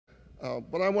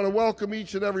But I want to welcome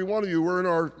each and every one of you. We're in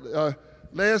our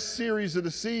last series of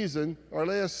the season, our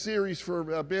last series for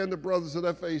Band of Brothers at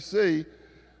FAC.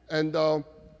 And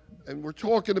we're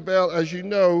talking about, as you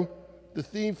know, the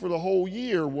theme for the whole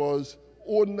year was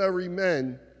ordinary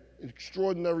men and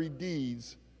extraordinary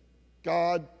deeds.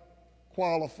 God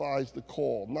qualifies the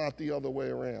call, not the other way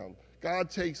around.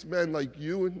 God takes men like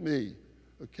you and me,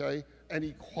 okay, and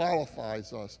he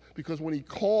qualifies us, because when he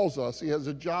calls us, he has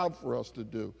a job for us to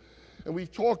do. And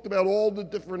we've talked about all the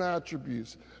different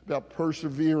attributes, about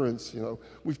perseverance,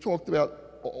 We've talked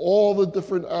about all the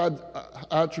different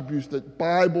attributes that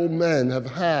Bible men have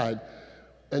had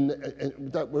and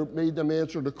that made them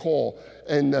answer the call,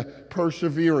 and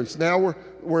perseverance. Now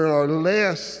we're in our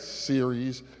last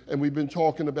series, and we've been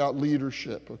talking about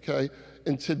leadership, okay?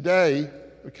 And today,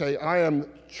 okay, I am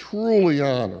truly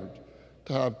honored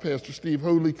to have Pastor Steve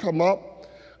Hoadley come up,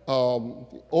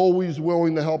 always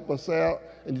willing to help us out,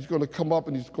 and he's going to come up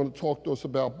and he's going to talk to us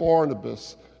about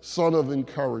Barnabas, son of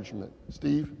encouragement.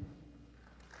 Steve?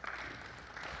 All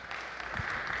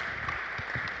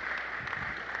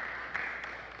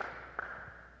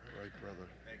right, brother.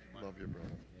 Thank you, Love you, brother.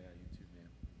 Yeah, you too, man.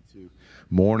 You too.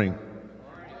 Morning.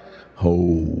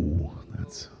 Oh,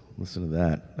 listen to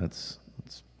that. That's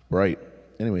bright.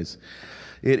 Anyways,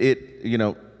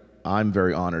 I'm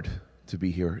very honored to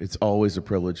be here. It's always a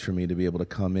privilege for me to be able to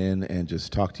come in and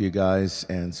just talk to you guys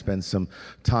and spend some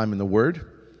time in the Word,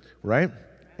 right?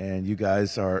 And you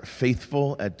guys are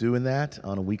faithful at doing that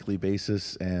on a weekly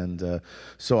basis. And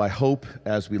so I hope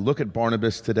as we look at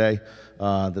Barnabas today,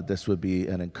 that this would be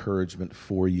an encouragement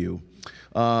for you.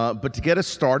 But to get us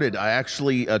started, I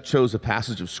actually chose a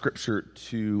passage of Scripture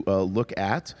to look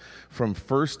at from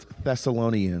 1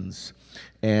 Thessalonians.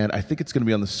 And I think it's going to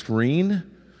be on the screen.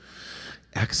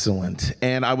 Excellent.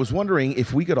 And I was wondering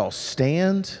if we could all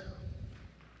stand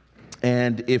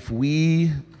and if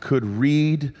we could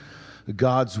read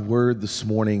God's word this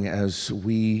morning as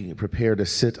we prepare to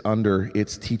sit under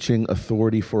its teaching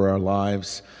authority for our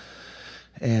lives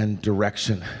and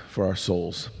direction for our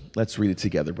souls. Let's read it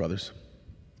together, brothers.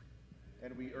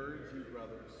 And we urge you,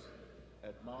 brothers,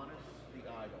 admonish the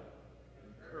idle,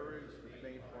 encourage the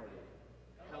faint-hearted,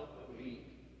 help the weak,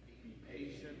 be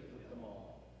patient with them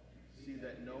all. See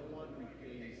that no one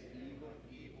repays evil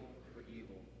for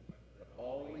evil, but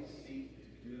always seek to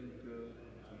do good to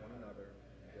one another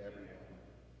and to everyone.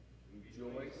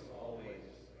 Rejoice always,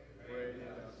 pray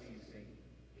without ceasing,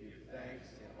 give thanks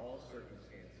in all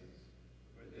circumstances,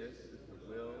 for this is the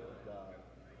will of God in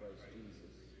Christ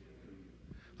Jesus through you.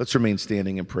 Let's remain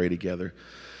standing and pray together.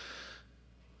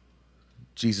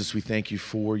 Jesus, we thank you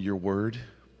for your word.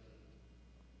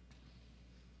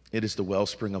 It is the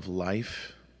wellspring of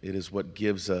life. It is what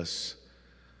gives us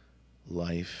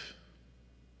life.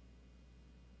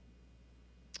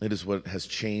 It is what has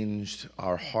changed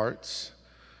our hearts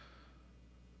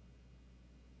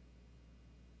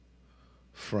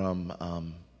from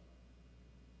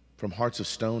hearts of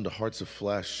stone to hearts of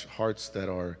flesh, hearts that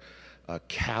are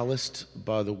calloused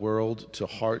by the world to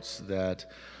hearts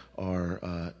that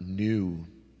are new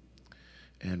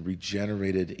and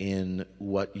regenerated in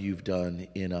what you've done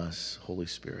in us, Holy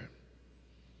Spirit.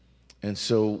 And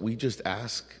so we just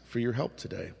ask for your help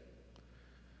today.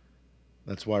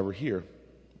 That's why we're here.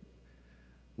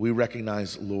 We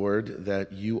recognize, Lord,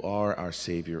 that you are our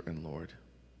Savior and Lord,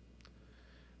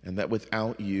 and that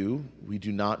without you, we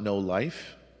do not know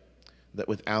life, that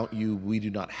without you, we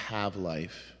do not have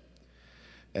life.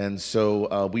 And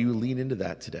so we lean into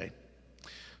that today.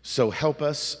 So help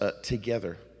us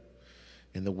together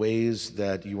in the ways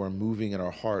that you are moving in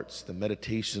our hearts, the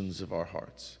meditations of our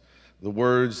hearts, the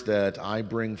words that I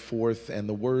bring forth and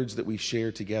the words that we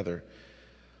share together.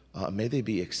 May they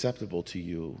be acceptable to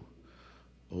you,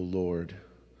 O Lord,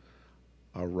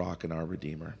 our rock and our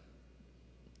Redeemer.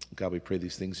 God, we pray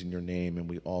these things in your name, and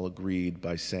we all agreed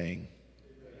by saying,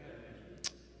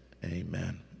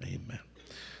 Amen. Amen.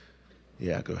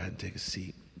 Yeah, go ahead and take a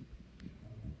seat.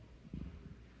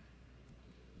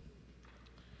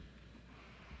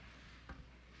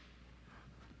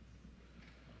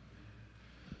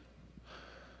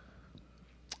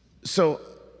 So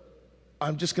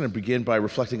I'm just going to begin by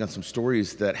reflecting on some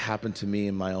stories that happened to me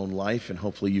in my own life, and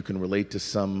hopefully you can relate to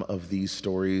some of these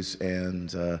stories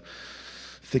and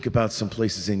think about some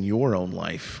places in your own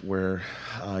life where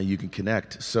you can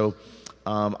connect. So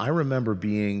I remember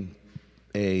being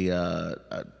a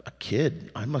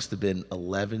kid. I must have been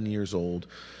 11 years old,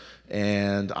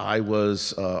 and I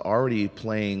was already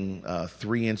playing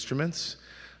 3 instruments.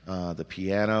 The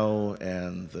piano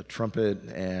and the trumpet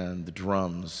and the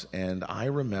drums. And I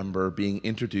remember being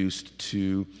introduced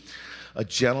to a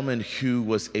gentleman who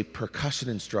was a percussion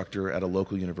instructor at a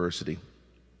local university.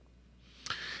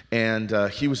 And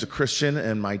he was a Christian,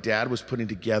 and my dad was putting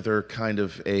together kind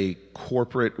of a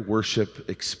corporate worship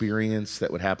experience that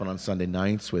would happen on Sunday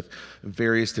nights with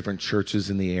various different churches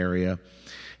in the area.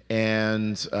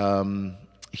 And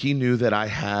he knew that I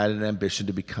had an ambition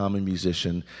to become a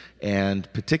musician, and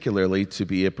particularly to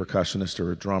be a percussionist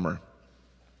or a drummer.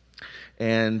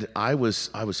 And I was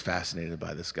fascinated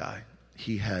by this guy.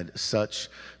 He had such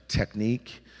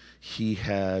technique. He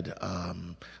had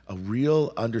a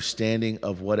real understanding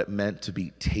of what it meant to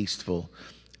be tasteful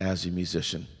as a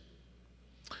musician.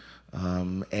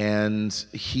 And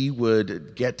he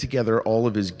would get together all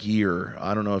of his gear.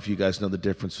 I don't know if you guys know the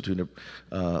difference between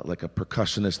like a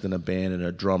percussionist in a band and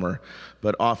a drummer,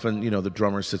 but often, the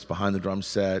drummer sits behind the drum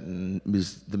set, and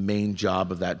the main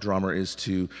job of that drummer is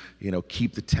to,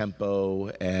 keep the tempo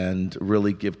and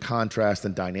really give contrast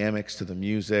and dynamics to the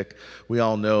music. We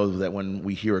all know that when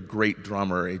we hear a great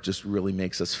drummer, it just really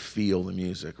makes us feel the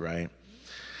music, right?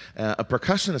 A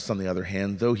percussionist, on the other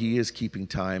hand, though he is keeping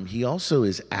time, he also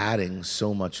is adding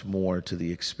so much more to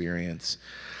the experience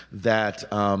that,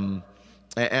 and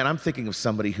I'm thinking of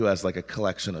somebody who has like a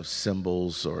collection of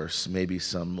cymbals or maybe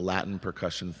some Latin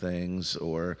percussion things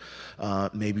or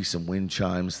maybe some wind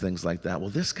chimes, things like that. Well,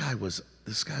 this guy was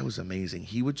amazing.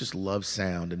 He would just love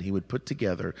sound, and he would put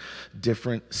together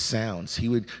different sounds. He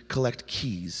would collect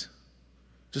keys,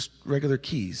 just regular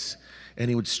keys, and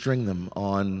he would string them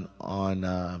on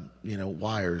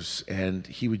wires, and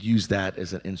he would use that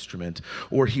as an instrument.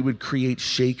 Or he would create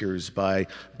shakers by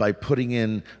putting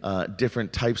in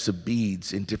different types of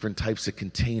beads in different types of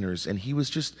containers. And he was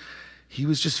just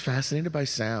fascinated by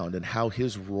sound and how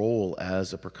his role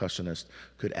as a percussionist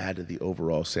could add to the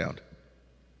overall sound.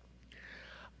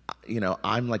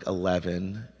 I'm like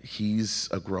 11. He's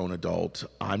a grown adult.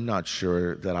 I'm not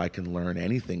sure that I can learn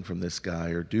anything from this guy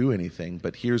or do anything,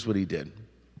 but here's what he did.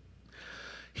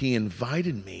 He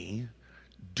invited me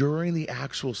during the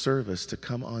actual service to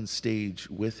come on stage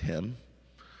with him,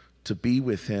 to be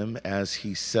with him as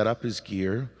he set up his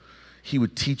gear. He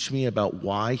would teach me about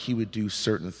why he would do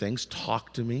certain things,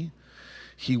 talk to me.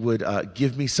 He would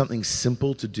give me something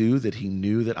simple to do that he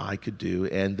knew that I could do,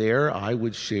 and there I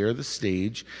would share the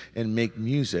stage and make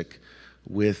music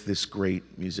with this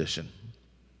great musician.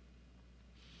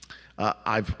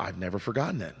 I've never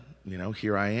forgotten it.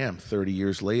 Here I am 30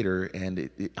 years later,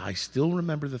 and I still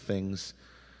remember the things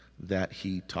that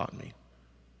he taught me.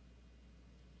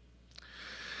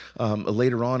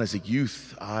 Later on as a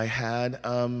youth, I had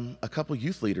a couple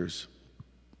youth leaders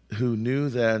who knew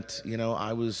that,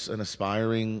 I was an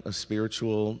aspiring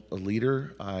spiritual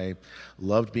leader. I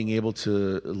loved being able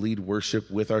to lead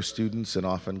worship with our students and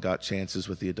often got chances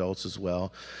with the adults as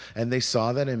well. And they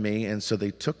saw that in me, and so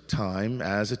they took time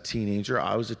as a teenager.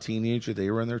 I was a teenager,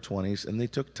 they were in their 20s, and they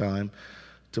took time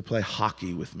to play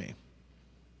hockey with me.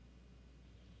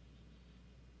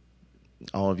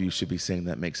 All of you should be saying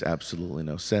that makes absolutely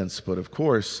no sense, but of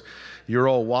course, you're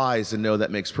all wise and know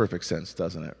that makes perfect sense,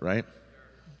 doesn't it, right?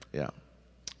 Yeah.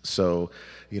 So,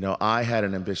 I had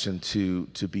an ambition to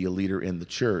be a leader in the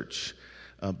church,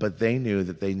 but they knew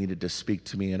that they needed to speak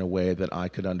to me in a way that I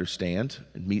could understand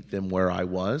and meet them where I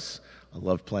was. I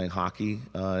loved playing hockey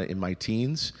in my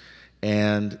teens,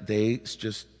 and they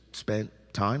just spent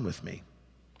time with me.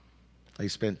 They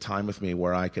spent time with me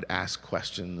where I could ask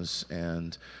questions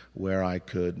and where I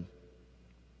could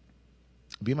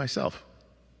be myself,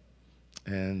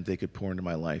 and they could pour into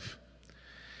my life.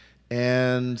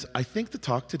 And I think the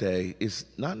talk today is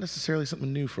not necessarily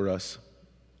something new for us.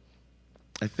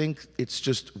 I think it's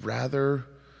just rather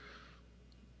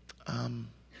an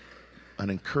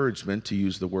encouragement, to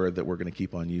use the word that we're going to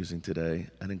keep on using today,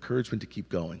 an encouragement to keep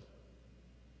going.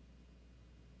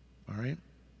 All right?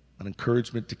 An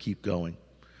encouragement to keep going.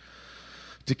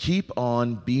 To keep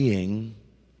on being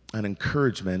an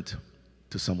encouragement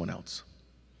to someone else.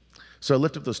 So I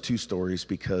lift up those two stories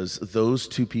because those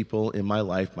two people in my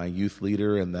life, my youth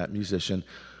leader and that musician,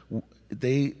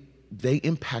 they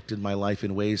impacted my life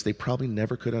in ways they probably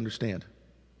never could understand,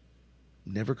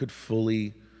 never could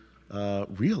fully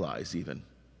realize even.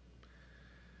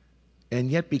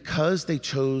 And yet because they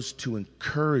chose to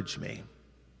encourage me,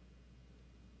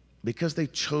 because they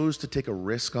chose to take a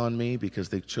risk on me, because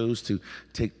they chose to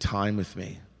take time with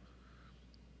me,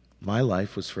 my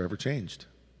life was forever changed.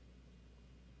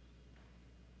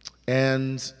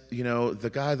 And,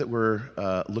 the guy that we're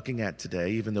looking at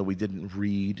today, even though we didn't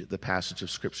read the passage of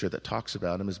Scripture that talks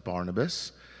about him, is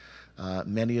Barnabas.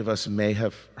 Many of us may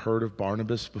have heard of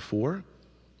Barnabas before.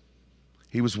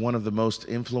 He was one of the most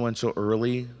influential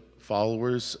early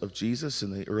followers of Jesus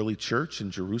in the early church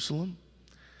in Jerusalem.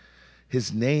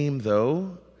 His name,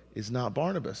 though, is not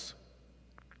Barnabas.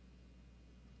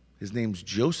 His name's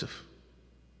Joseph.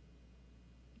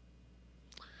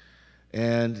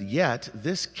 And yet,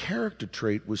 this character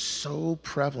trait was so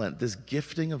prevalent, this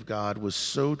gifting of God was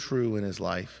so true in his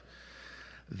life,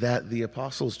 that the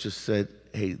apostles just said,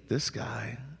 hey, this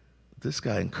guy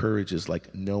encourages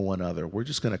like no one other. We're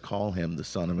just going to call him the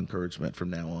son of encouragement from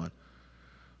now on.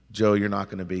 Joe, you're not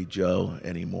going to be Joe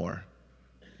anymore.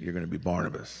 You're going to be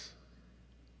Barnabas.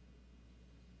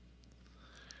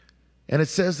 And it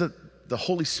says that the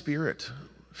Holy Spirit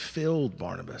filled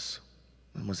Barnabas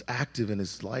and was active in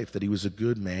his life, that he was a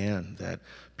good man, that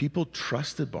people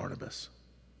trusted Barnabas.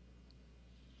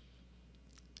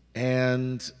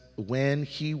 And when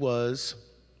he was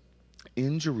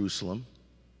in Jerusalem,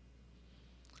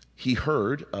 he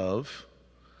heard of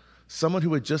someone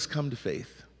who had just come to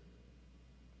faith.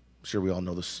 I'm sure we all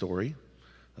know the story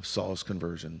of Saul's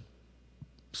conversion.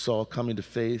 Saul coming to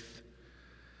faith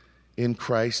in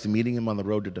Christ, meeting him on the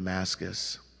road to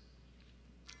Damascus.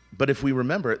 But if we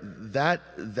remember,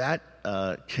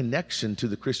 that connection to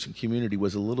the Christian community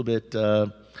was a little bit,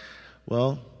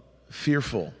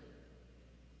 fearful.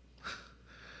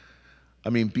 I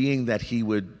mean, being that he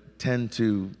would tend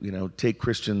to, take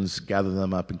Christians, gather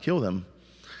them up, and kill them,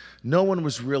 no one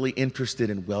was really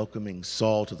interested in welcoming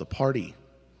Saul to the party,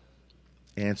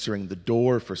 answering the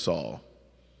door for Saul,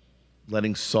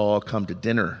 letting Saul come to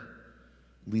dinner,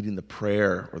 leading the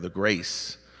prayer or the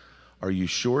grace. Are you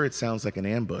sure it sounds like an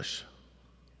ambush?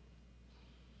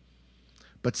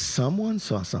 But someone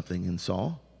saw something in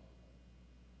Saul.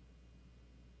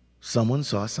 Someone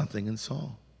saw something in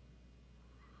Saul.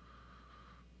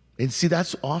 And see,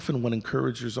 that's often what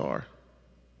encouragers are.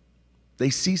 They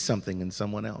see something in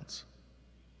someone else.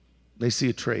 They see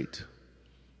a trait.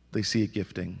 They see a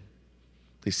gifting.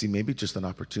 They see maybe just an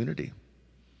opportunity.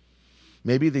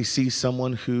 Maybe they see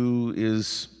someone who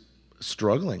is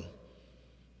struggling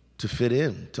to fit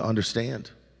in, to understand.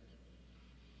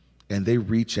 And they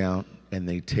reach out and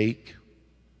they take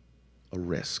a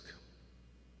risk.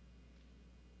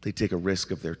 They take a risk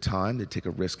of their time. They take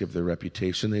a risk of their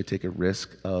reputation. They take a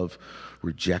risk of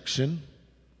rejection.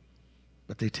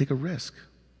 But they take a risk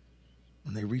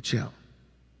and they reach out.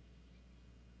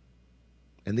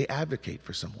 And they advocate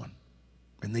for someone.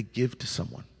 And they give to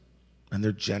someone. And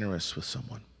they're generous with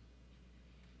someone.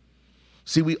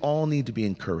 See, we all need to be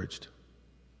encouraged.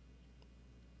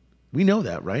 We know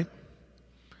that, right?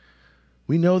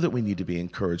 We know that we need to be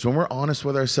encouraged. When we're honest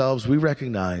with ourselves, we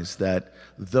recognize that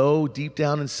though deep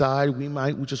down inside we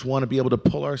might just want to be able to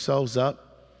pull ourselves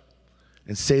up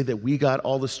and say that we got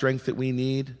all the strength that we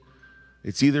need,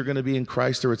 it's either going to be in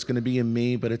Christ or it's going to be in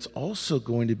me, but it's also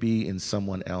going to be in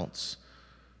someone else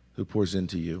who pours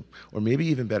into you. Or maybe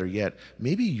even better yet,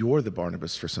 maybe you're the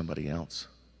Barnabas for somebody else.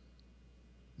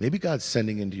 Maybe God's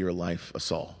sending into your life a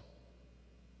Saul.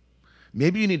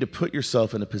 Maybe you need to put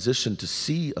yourself in a position to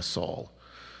see a Saul.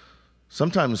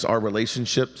 Sometimes our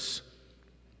relationships,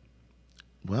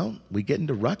 we get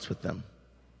into ruts with them.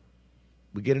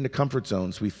 We get into comfort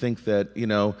zones. We think that,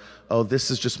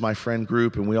 this is just my friend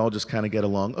group and we all just kind of get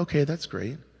along. Okay, that's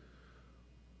great.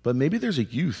 But maybe there's a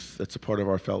youth that's a part of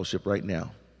our fellowship right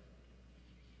now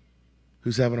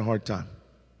who's having a hard time.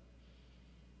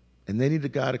 And they need a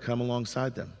guy to come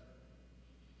alongside them,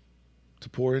 to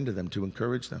pour into them, to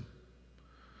encourage them.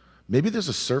 Maybe there's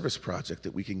a service project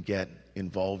that we can get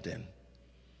involved in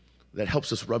that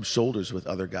helps us rub shoulders with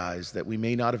other guys that we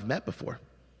may not have met before,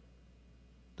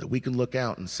 that we can look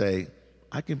out and say,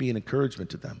 I can be an encouragement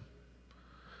to them.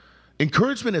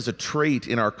 Encouragement as a trait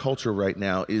in our culture right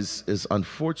now is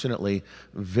unfortunately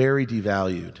very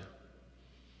devalued.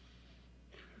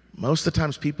 Most of the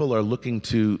times people are looking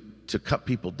to cut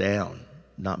people down,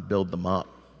 not build them up.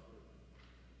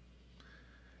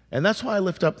 And that's why I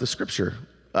lift up the scripture.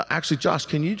 Actually, Josh,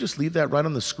 can you just leave that right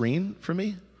on the screen for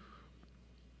me?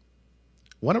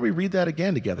 Why don't we read that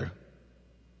again together?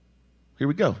 Here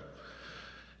we go.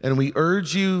 And we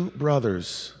urge you,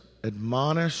 brothers,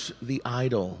 admonish the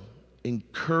idle,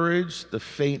 encourage the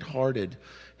faint-hearted,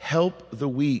 help the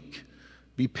weak,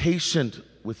 be patient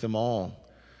with them all.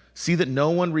 See that no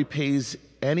one repays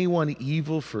anyone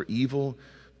evil for evil,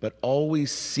 but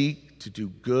always seek to do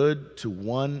good to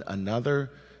one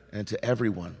another and to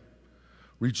everyone.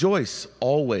 Rejoice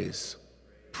always,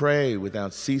 pray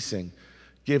without ceasing,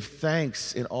 give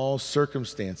thanks in all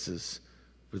circumstances,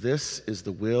 for this is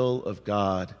the will of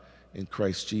God in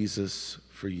Christ Jesus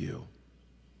for you.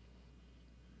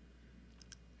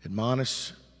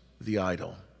 Admonish the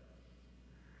idle.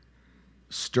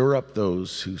 Stir up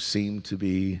those who seem to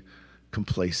be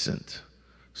complacent.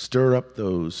 Stir up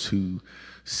those who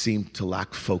seem to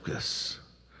lack focus.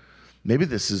 Maybe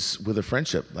this is with a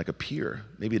friendship, like a peer.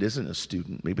 Maybe it isn't a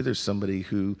student. Maybe there's somebody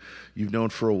who you've known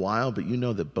for a while, but you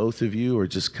know that both of you are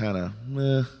just kind of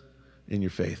meh in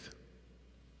your faith.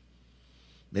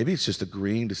 Maybe it's just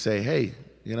agreeing to say, hey,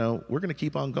 we're going to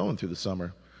keep on going through the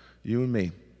summer, you and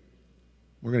me.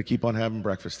 We're going to keep on having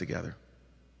breakfast together.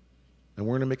 And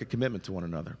we're going to make a commitment to one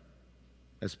another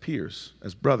as peers,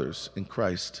 as brothers in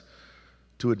Christ,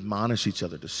 to admonish each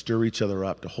other, to stir each other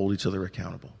up, to hold each other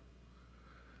accountable.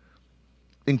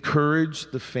 Encourage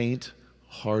the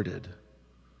faint-hearted.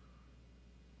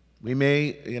 We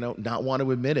may, not want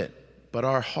to admit it, but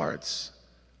our hearts,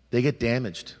 they get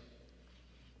damaged.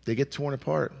 They get torn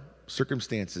apart.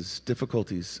 Circumstances,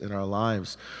 difficulties in our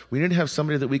lives. We need to have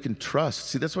somebody that we can trust.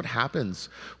 See, that's what happens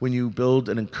when you build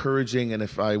an encouraging, and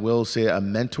if I will say a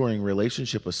mentoring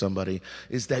relationship with somebody,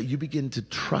 is that you begin to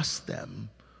trust them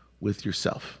with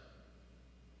yourself.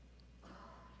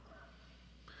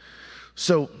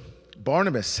 So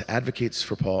Barnabas advocates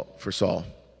for Saul,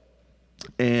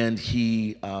 and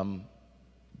he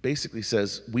basically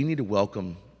says, we need to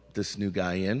welcome this new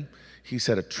guy in. He's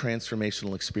had a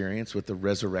transformational experience with the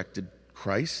resurrected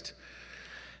Christ.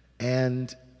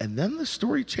 And then the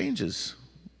story changes.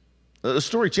 The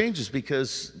story changes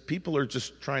because people are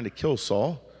just trying to kill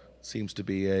Saul. It seems to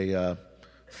be a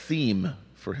theme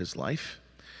for his life.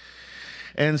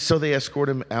 And so they escort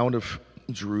him out of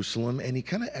Jerusalem, and he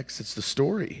kind of exits the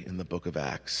story in the book of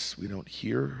Acts. We don't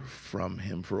hear from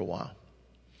him for a while.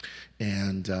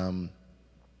 And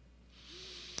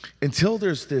until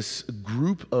there's this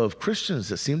group of Christians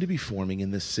that seem to be forming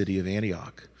in this city of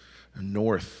Antioch,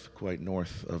 quite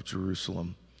north of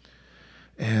Jerusalem.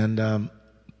 And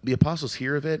the apostles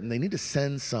hear of it, and they need to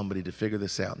send somebody to figure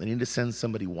this out. They need to send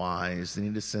somebody wise. They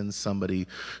need to send somebody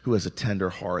who has a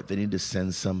tender heart. They need to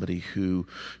send somebody who,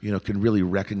 can really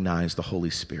recognize the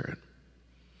Holy Spirit.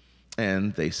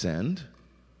 And they send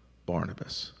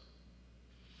Barnabas.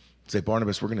 Say,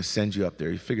 Barnabas, we're going to send you up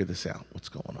there. You figure this out. What's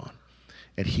going on?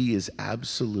 And he is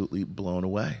absolutely blown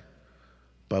away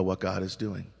by what God is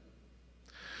doing,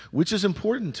 which is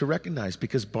important to recognize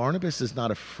because Barnabas is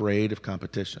not afraid of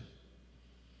competition.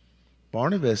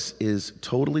 Barnabas is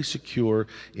totally secure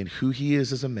in who he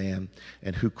is as a man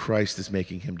and who Christ is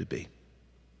making him to be.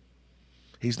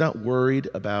 He's not worried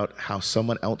about how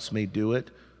someone else may do it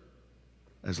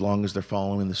as long as they're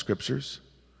following the scriptures.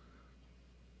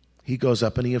 He goes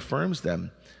up and he affirms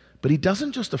them. But he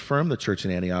doesn't just affirm the church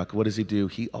in Antioch. What does he do?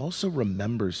 He also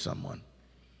remembers someone.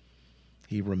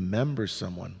 He remembers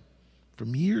someone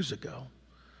from years ago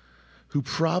who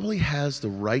probably has the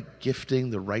right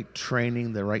gifting, the right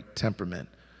training, the right temperament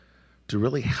to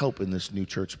really help in this new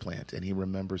church plant. And he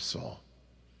remembers Saul.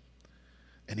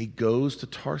 And he goes to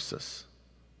Tarsus.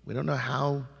 We don't know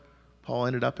how Paul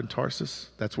ended up in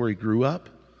Tarsus. That's where he grew up.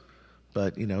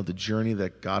 But, the journey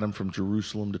that got him from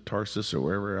Jerusalem to Tarsus or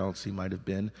wherever else he might have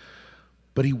been.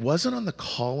 But he wasn't on the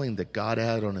calling that God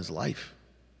had on his life.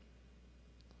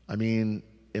 I mean,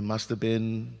 it must have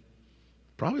been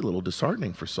probably a little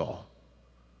disheartening for Saul.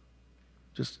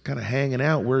 Just kind of hanging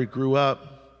out where he grew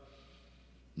up,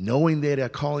 knowing they had a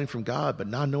calling from God, but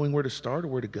not knowing where to start or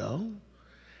where to go.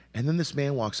 And then this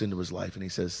man walks into his life and he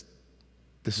says,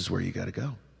 this is where you got to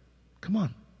go. Come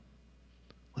on,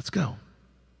 let's go.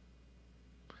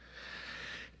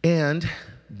 And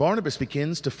Barnabas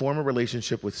begins to form a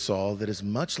relationship with Saul that is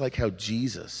much like how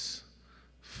Jesus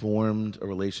formed a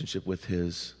relationship with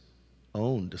his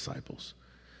own disciples.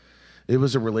 It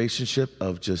was a relationship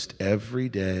of just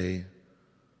everyday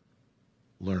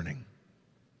learning,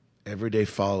 everyday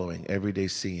following, everyday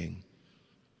seeing,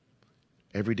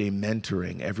 everyday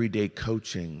mentoring, everyday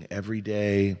coaching,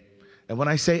 everyday. And when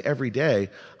I say every day,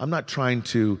 I'm not trying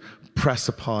to press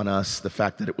upon us the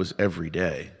fact that it was every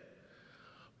day.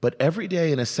 But every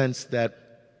day in a sense that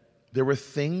there were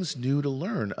things new to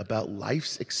learn about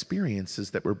life's experiences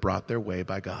that were brought their way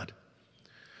by God.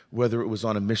 Whether it was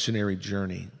on a missionary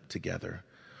journey together,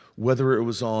 whether it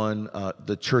was on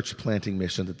the church planting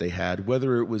mission that they had,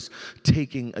 whether it was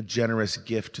taking a generous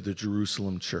gift to the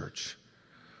Jerusalem church.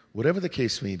 Whatever the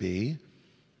case may be,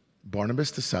 Barnabas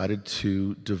decided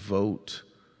to devote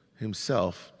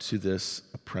himself to this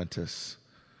apprentice,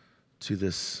 to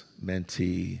this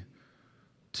mentee,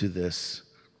 to this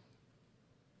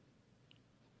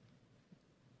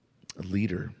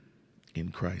leader in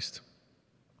Christ.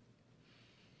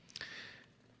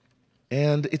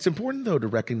 And it's important, though, to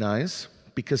recognize,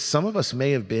 because some of us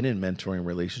may have been in mentoring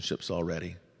relationships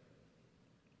already.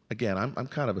 Again, I'm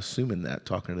kind of assuming that,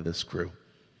 talking to this crew.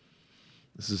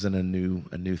 This isn't a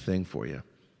new thing for you.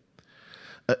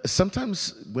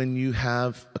 Sometimes when you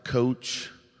have a coach,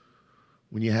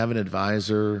 when you have an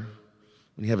advisor,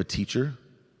 when you have a teacher,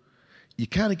 you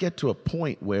kind of get to a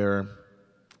point where,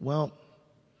 well,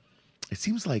 it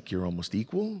seems like you're almost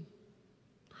equal,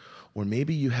 or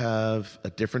maybe you have a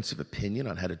difference of opinion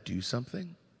on how to do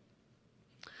something.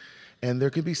 And there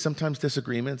can be sometimes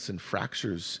disagreements and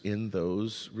fractures in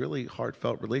those really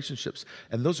heartfelt relationships.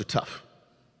 And those are tough,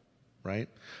 right?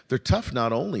 They're tough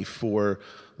not only for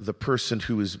the person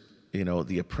who is,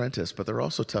 the apprentice, but they're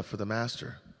also tough for the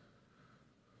master.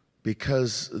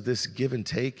 Because this give and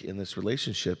take in this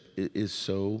relationship is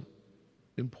so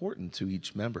important to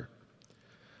each member.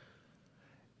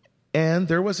 And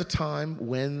there was a time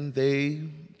when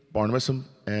Barnabas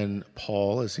and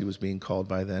Paul, as he was being called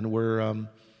by then, they were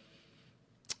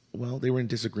in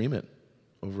disagreement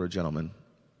over a gentleman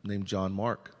named John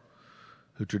Mark,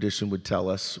 who tradition would tell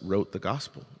us wrote the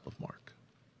Gospel of Mark.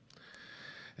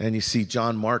 And you see,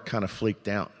 John Mark kind of flaked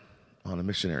out on a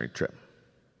missionary trip.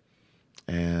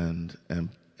 And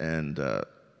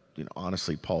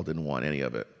honestly, Paul didn't want any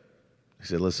of it. He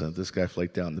said, listen, this guy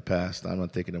flaked out in the past. I'm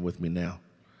not taking him with me now.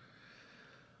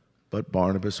 But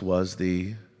Barnabas was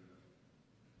the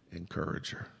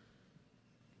encourager.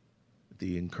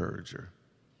 The encourager.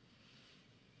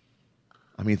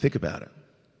 I mean, think about it.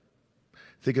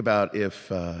 Think about if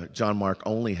John Mark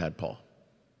only had Paul.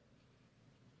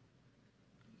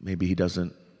 Maybe he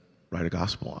doesn't write a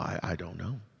gospel. I don't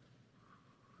know.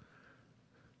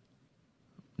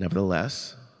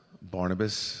 Nevertheless,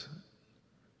 Barnabas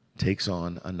takes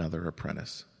on another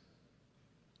apprentice,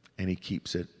 and he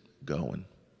keeps it going,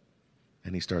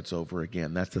 and he starts over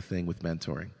again. That's the thing with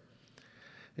mentoring,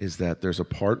 is that there's a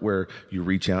part where you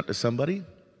reach out to somebody,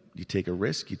 you take a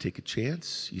risk, you take a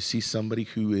chance, you see somebody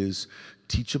who is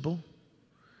teachable,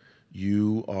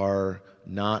 you are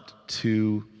not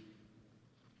too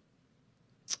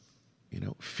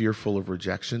fearful of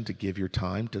rejection to give your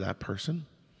time to that person.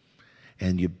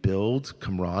 And you build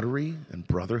camaraderie and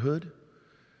brotherhood,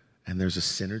 and there's a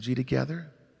synergy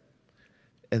together.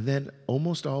 And then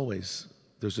almost always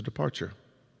there's a departure.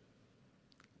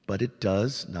 But it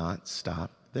does not stop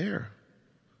there.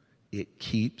 It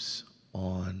keeps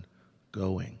on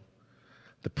going.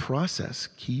 The process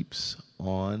keeps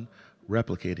on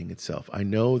replicating itself. I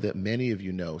know that many of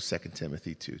you know 2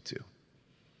 Timothy 2:2.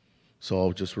 So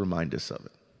I'll just remind us of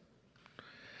it.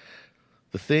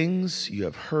 The things you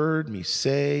have heard me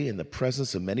say in the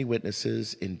presence of many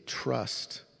witnesses,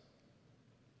 entrust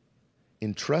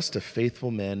to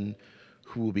faithful men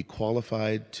who will be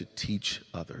qualified to teach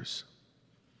others.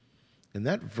 And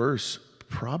that verse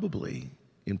probably,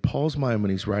 in Paul's mind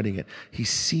when he's writing it, he's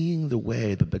seeing the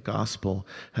way that the gospel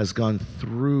has gone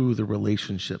through the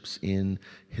relationships in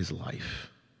his life.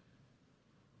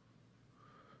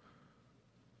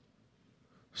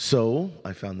 So,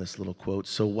 I found this little quote,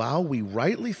 so while we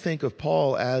rightly think of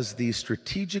Paul as the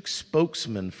strategic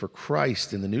spokesman for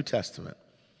Christ in the New Testament,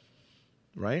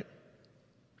 right?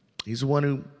 He's the one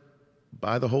who,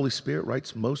 by the Holy Spirit,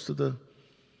 writes most of the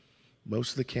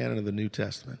canon of the New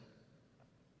Testament.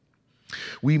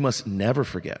 We must never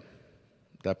forget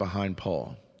that behind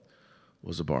Paul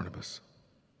was a Barnabas.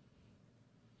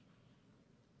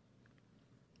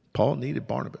 Paul needed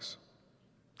Barnabas,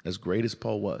 as great as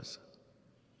Paul was.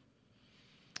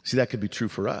 See, that could be true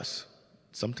for us.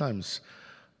 Sometimes,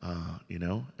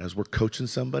 as we're coaching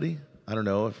somebody, I don't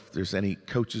know if there's any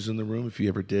coaches in the room, if you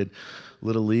ever did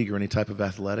Little League or any type of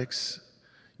athletics,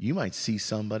 you might see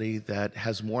somebody that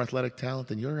has more athletic talent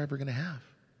than you're ever going to have.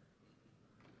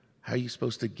 How are you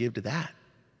supposed to give to that?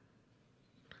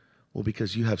 Well,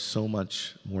 because you have so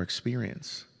much more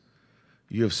experience.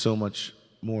 You have so much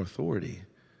more authority.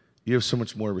 You have so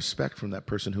much more respect from that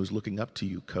person who's looking up to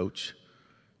you, coach.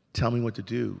 Tell me what to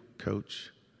do,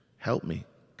 coach. Help me,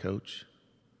 coach.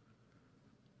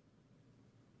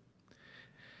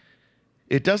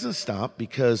 It doesn't stop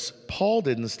because Paul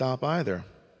didn't stop either.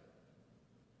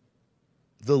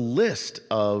 The list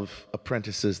of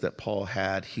apprentices that Paul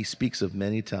had, he speaks of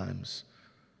many times.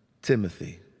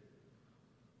 Timothy,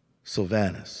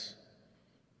 Silvanus,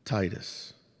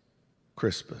 Titus,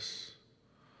 Crispus,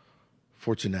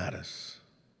 Fortunatus,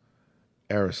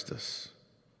 Aristus,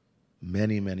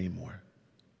 many, many more.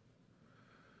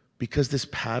 Because this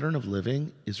pattern of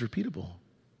living is repeatable.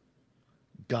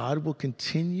 God will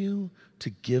continue to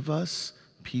give us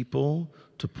people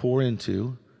to pour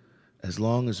into as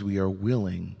long as we are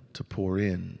willing to pour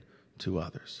in to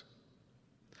others.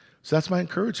 So that's my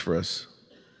encouragement for us.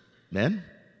 Men,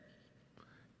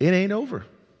 it ain't over.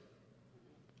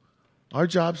 Our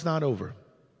job's not over.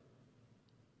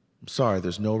 I'm sorry,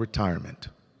 there's no retirement.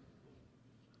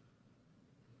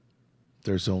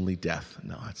 there's only death.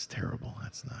 No, that's terrible.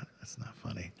 That's not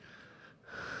funny.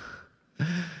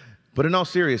 But in all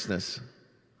seriousness,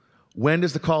 when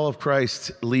does the call of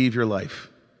Christ leave your life?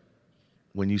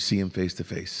 When you see him face to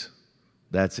face.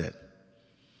 That's it.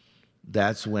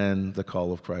 That's when the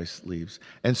call of Christ leaves.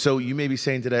 And so you may be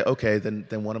saying today, okay, then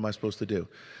what am I supposed to do?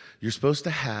 We're supposed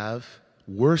to have,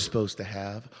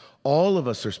 all of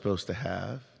us are supposed to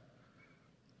have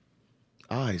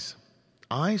eyes.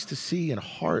 Eyes to see and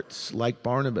hearts like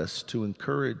Barnabas to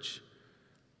encourage,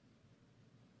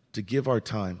 to give our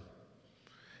time.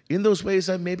 In those ways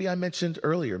I mentioned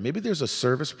earlier, maybe there's a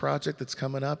service project that's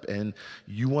coming up and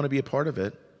you want to be a part of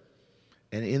it.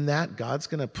 And in that, God's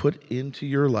going to put into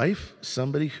your life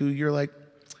somebody who you're like,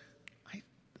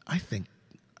 I think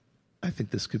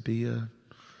this could be a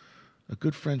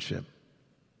good friendship,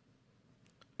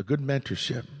 a good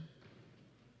mentorship.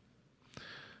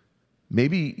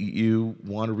 Maybe you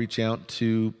want to reach out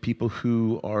to people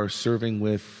who are serving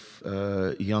with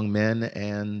young men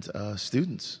and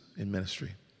students in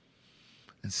ministry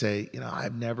and say,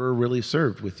 I've never really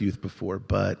served with youth before,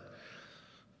 but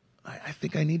I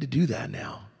think I need to do that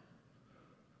now.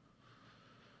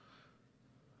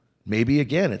 Maybe,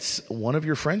 again, it's one of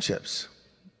your friendships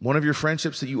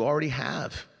that you already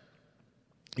have.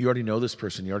 You already know this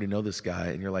person, you already know this guy,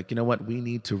 and you're like, you know what? We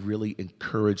need to really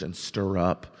encourage and stir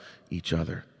up each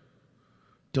other.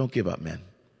 Don't give up, men.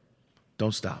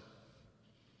 Don't stop.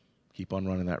 Keep on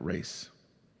running that race.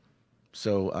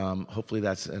 So hopefully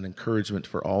that's an encouragement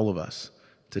for all of us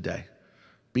today.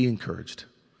 Be encouraged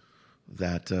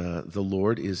that the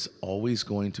Lord is always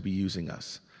going to be using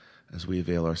us as we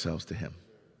avail ourselves to him.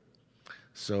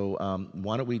 So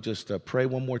why don't we just pray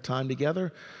one more time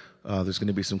together? There's going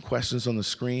to be some questions on the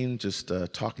screen, just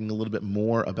talking a little bit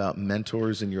more about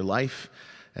mentors in your life.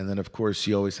 And then, of course,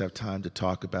 you always have time to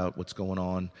talk about what's going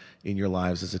on in your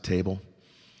lives as a table.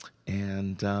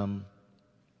 And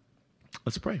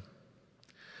let's pray.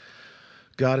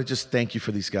 God, I just thank you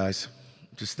for these guys.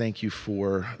 Just thank you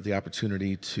for the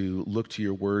opportunity to look to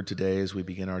your word today as we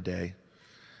begin our day.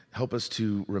 Help us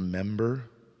to remember,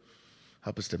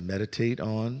 help us to meditate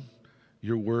on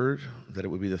your word, that it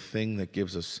would be the thing that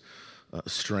gives us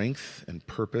strength and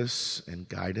purpose and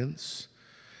guidance.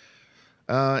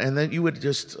 And that you would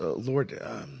just, Lord,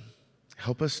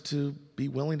 help us to be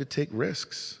willing to take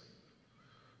risks,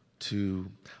 to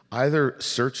either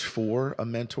search for a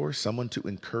mentor, someone to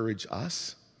encourage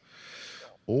us,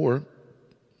 or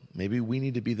maybe we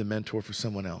need to be the mentor for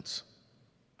someone else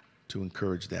to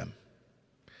encourage them.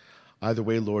 Either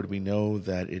way, Lord, we know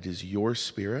that it is your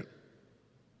Spirit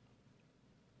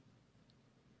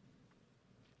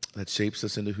that shapes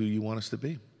us into who you want us to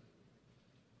be.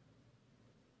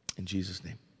 In Jesus'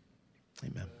 name,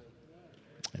 amen.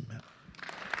 Amen.